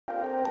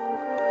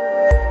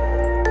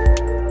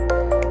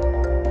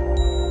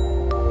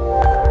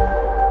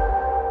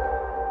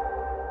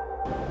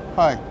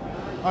Hi,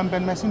 I'm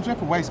Ben Messenger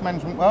for Waste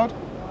Management World.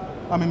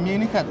 I'm in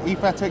Munich at the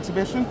EFAT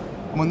exhibition.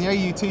 I'm on the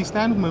AUT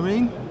stand with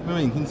Marine.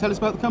 Marine, can you tell us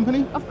about the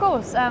company? Of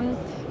course.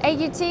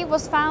 AUT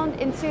was founded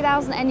in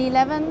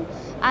 2011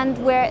 and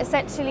we're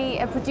essentially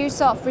a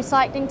producer of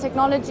recycling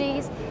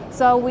technologies.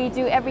 So we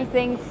do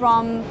everything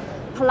from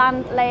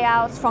plant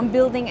layouts, from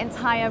building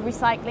entire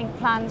recycling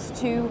plants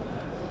to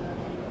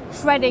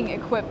shredding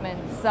equipment.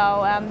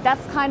 So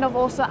that's kind of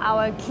also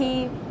our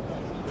key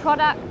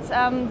product.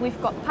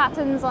 We've got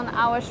patents on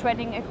our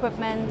shredding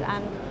equipment,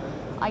 and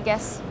I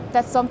guess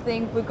that's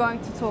something we're going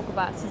to talk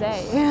about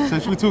today. So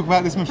should we talk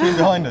about this machine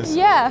behind us?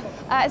 Yeah,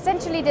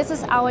 essentially this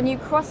is our new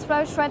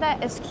crossflow shredder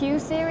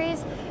SQ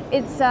series.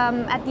 It's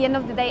at the end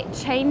of the day a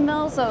chain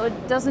mill, so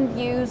it doesn't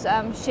use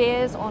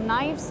shears or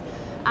knives,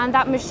 and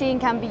that machine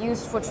can be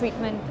used for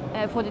treatment,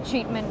 for the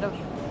treatment of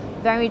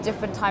very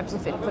different types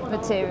of input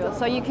material.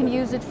 So you can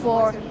use it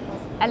for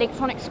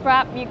electronic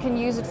scrap, you can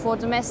use it for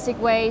domestic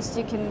waste,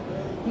 you can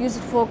use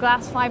it for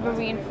glass fiber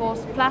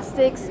reinforced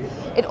plastics.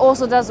 It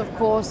also does, of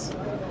course,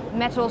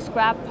 metal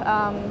scrap.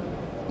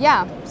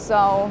 Yeah,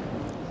 so.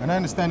 And I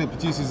understand it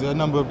produces a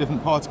number of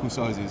different particle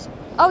sizes.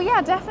 Oh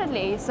yeah,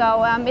 definitely.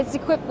 So it's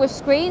equipped with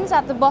screens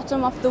at the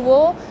bottom of the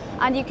wall,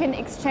 and you can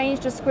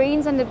exchange the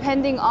screens, and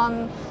depending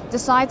on the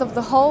size of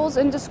the holes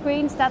in the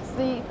screens, that's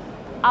the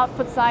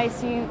output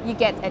size you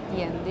get at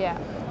the end, yeah.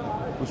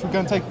 Well, should we go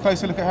and take a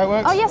closer look at how it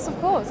works? Oh yes, of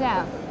course,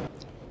 yeah.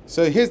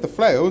 So here's the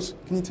flails.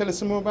 Can you tell us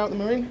some more about the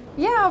Marine?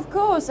 Yeah, of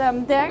course.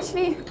 They're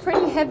actually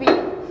pretty heavy,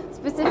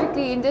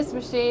 specifically in this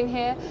machine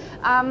here.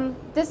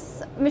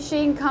 This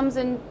machine comes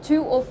in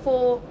 2 or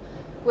 4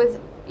 with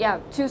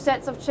 2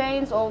 sets of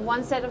chains or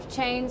 1 set of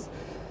chains.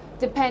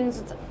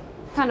 Depends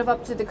kind of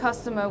up to the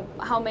customer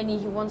how many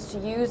he wants to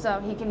use.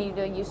 He can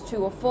either use 2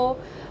 or 4.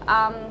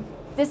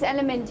 This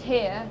element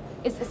here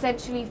is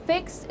essentially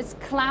fixed. It's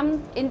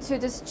clamped into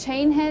this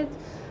chain head.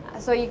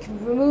 So you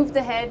can remove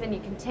the head and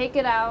you can take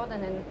it out,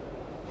 and then,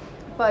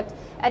 but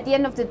at the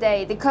end of the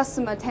day, the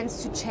customer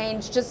tends to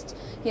change just,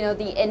 you know,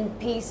 the end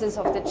pieces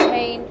of the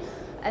chain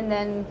and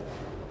then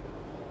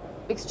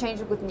exchange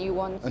it with new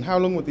ones. And how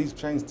long would these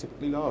chains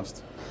typically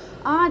last?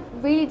 It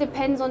really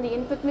depends on the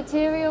input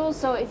material.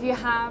 So if you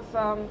have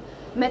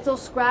metal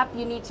scrap,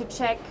 you need to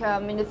check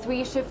in a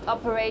 3-shift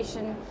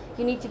operation,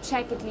 you need to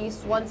check at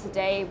least once a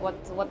day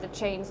what the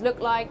chains look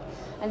like,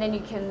 and then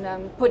you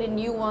can put in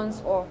new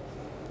ones or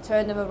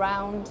turn them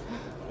around,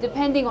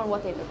 depending on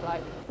what they look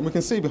like. And we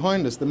can see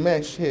behind us the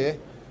mesh here,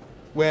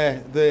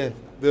 where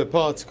the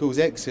particles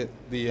exit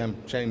the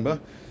chamber.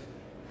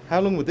 How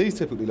long would these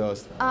typically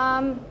last?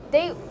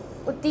 The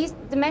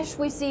mesh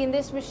we see in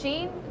this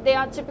machine, they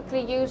are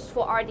typically used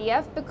for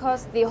RDF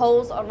because the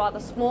holes are rather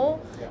small,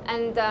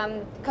 and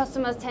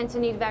customers tend to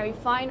need very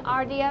fine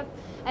RDF.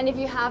 And if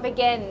you have,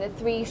 again, a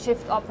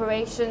 3-shift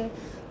operation,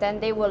 then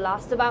they will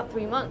last about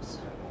 3 months.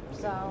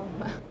 So.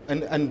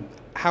 And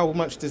how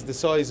much does the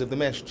size of the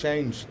mesh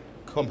change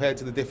compared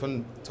to the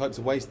different types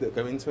of waste that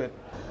go into it?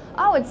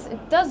 Oh,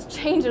 it does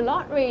change a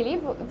lot, really.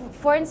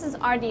 For instance,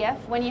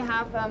 RDF, when you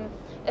have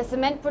a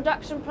cement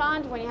production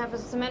plant, when you have a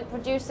cement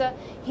producer,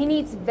 he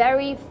needs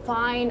very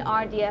fine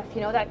RDF,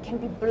 you know, that can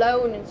be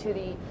blown into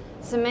the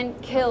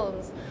cement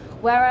kilns.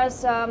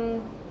 Whereas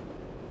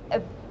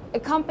a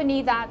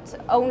company that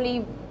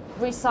only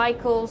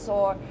recycles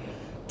or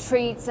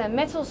treats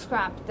metal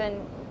scrap, then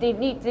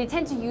they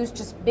tend to use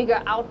just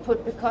bigger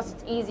output because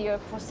it's easier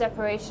for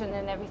separation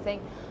and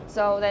everything.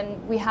 So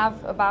then we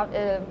have about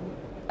a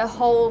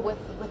hole with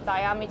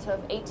diameter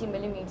of 80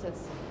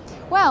 millimeters.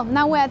 Well,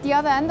 now we're at the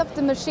other end of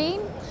the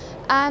machine,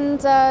 and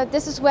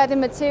this is where the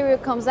material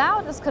comes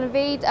out. It's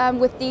conveyed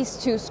with these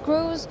 2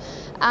 screws,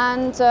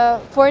 and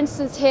for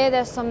instance here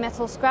there's some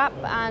metal scrap,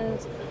 and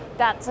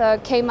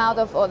that came out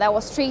of, or that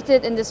was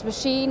treated in this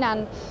machine,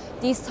 and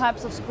these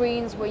types of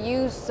screens were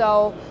used.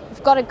 So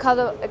we've got a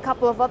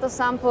couple of other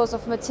samples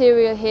of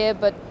material here,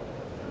 but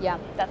yeah,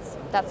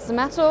 that's the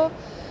metal.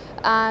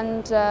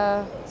 And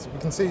so we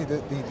can see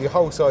that the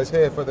hole size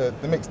here for the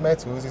mixed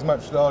metals is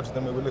much larger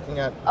than we were looking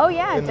at. Oh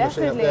yeah, in the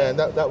machine up there, and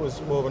that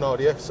was more of an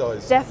RDF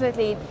size.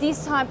 Definitely.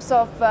 These types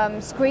of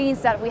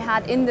screens that we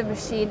had in the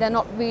machine, they're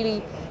not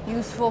really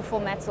useful for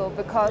metal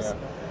because,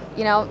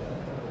 you know,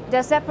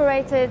 they're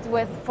separated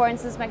with, for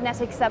instance,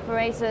 magnetic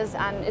separators,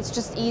 and it's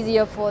just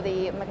easier for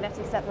the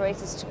magnetic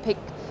separators to pick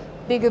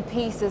bigger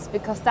pieces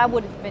because that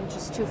would have been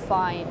just too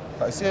fine.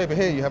 I see over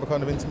here you have a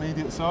kind of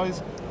intermediate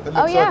size that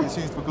looks like it's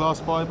used for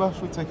glass fibre.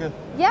 Should we take a look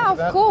at that?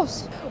 Of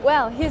course.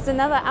 Well, here's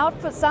another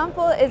output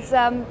sample. It's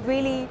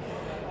really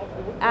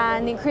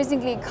an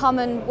increasingly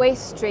common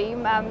waste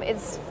stream.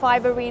 It's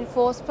fibre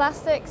reinforced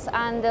plastics,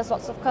 and there's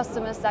lots of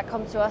customers that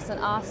come to us and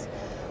ask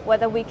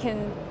whether we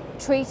can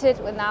treat it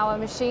with our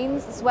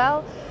machines as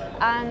well.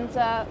 And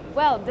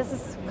well, this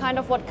is kind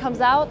of what comes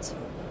out.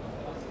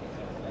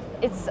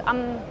 It's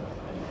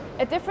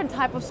a different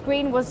type of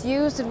screen was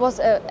used. It was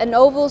an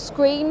oval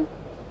screen,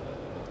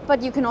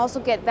 but you can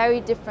also get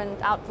very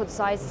different output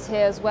sizes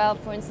here as well.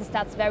 For instance,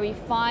 that's very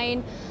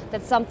fine.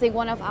 That's something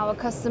one of our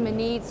customer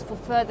needs for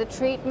further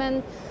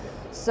treatment.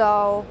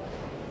 So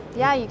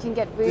Yeah, you can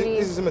get really...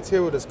 This is a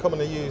material that's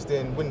commonly used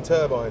in wind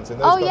turbines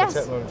and those kind of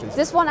technologies.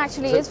 This one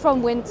actually is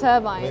from wind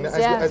turbines. I mean,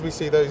 as we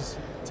see those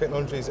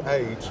technologies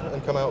age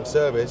and come out of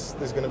service,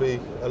 there's going to be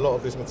a lot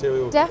of this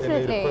material in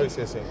need of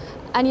processing.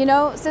 And you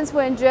know, since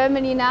we're in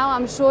Germany now,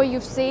 I'm sure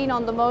you've seen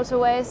on the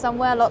motorway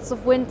somewhere lots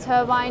of wind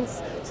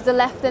turbines to the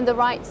left and the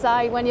right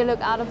side when you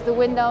look out of the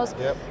windows.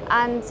 Yep.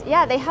 And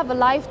yeah, they have a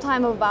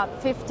lifetime of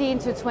about 15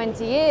 to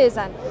 20 years,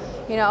 and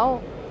you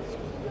know,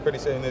 pretty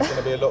soon there's going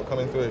to be a lot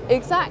coming through.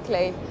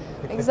 Exactly,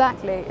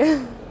 exactly.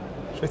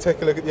 Should we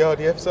take a look at the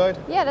RDF side?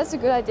 Yeah, that's a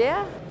good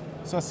idea.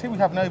 So I see we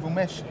have an oval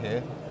mesh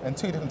here and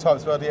two different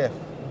types of RDF.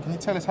 Can you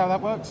tell us how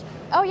that works?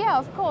 Oh yeah,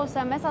 of course.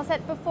 As I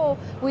said before,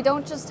 we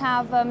don't just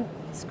have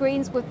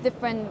screens with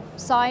different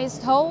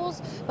sized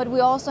holes, but we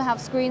also have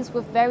screens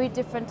with very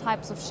different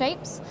types of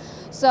shapes.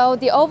 So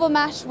the oval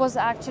mesh was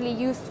actually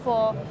used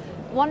for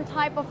one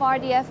type of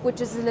RDF,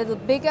 which is a little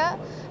bigger,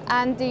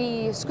 and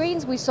the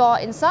screens we saw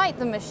inside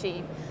the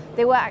machine,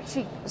 they were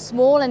actually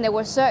small and they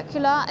were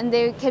circular, and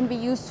they can be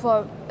used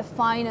for a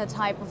finer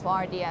type of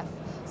RDF.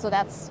 So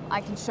that's,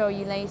 I can show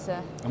you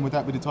later. And would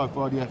that be the type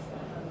of RDF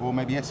or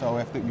maybe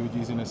SRF that you would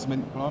use in a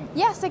cement plant?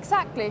 Yes,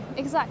 exactly,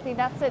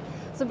 that's it.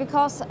 So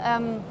because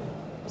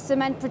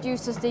cement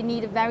producers, they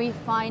need a very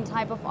fine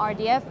type of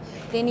RDF.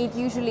 They need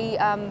usually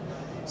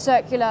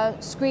circular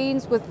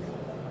screens with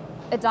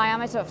a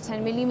diameter of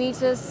 10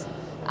 millimeters,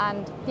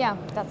 and yeah,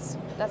 that's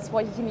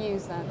what you can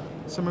use then.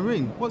 So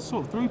Maureen, what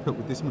sort of throughput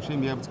would this machine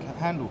be able to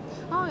handle?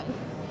 Oh, it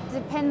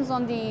depends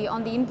on the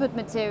input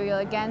material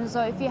again.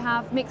 So if you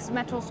have mixed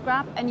metal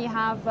scrap and you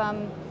have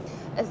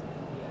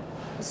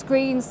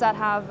screens that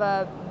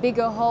have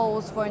bigger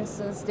holes, for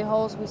instance, the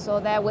holes we saw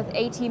there with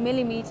 80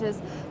 millimeters,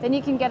 then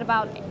you can get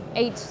about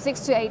 6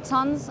 to 8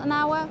 tons an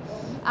hour.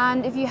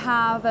 And if you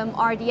have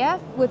RDF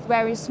with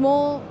very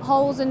small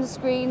holes in the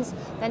screens,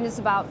 then it's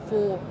about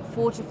 4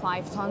 to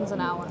 5 tons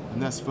an hour.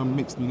 And that's for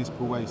mixed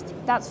municipal waste?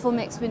 That's for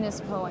mixed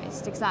municipal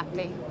waste,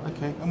 exactly.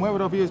 Okay, and where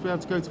would our viewers be able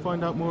to go to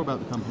find out more about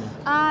the company?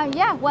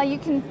 Yeah, well, you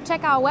can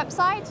check our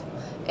website.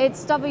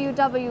 It's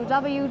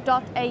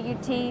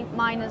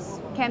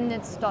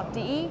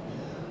www.aut-chemnitz.de,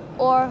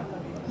 or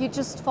you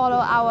just follow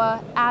our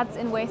ads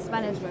in waste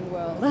management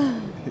world.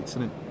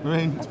 Excellent.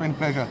 Maureen, it's been a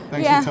pleasure.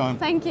 Thanks for your time.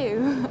 Thank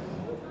you.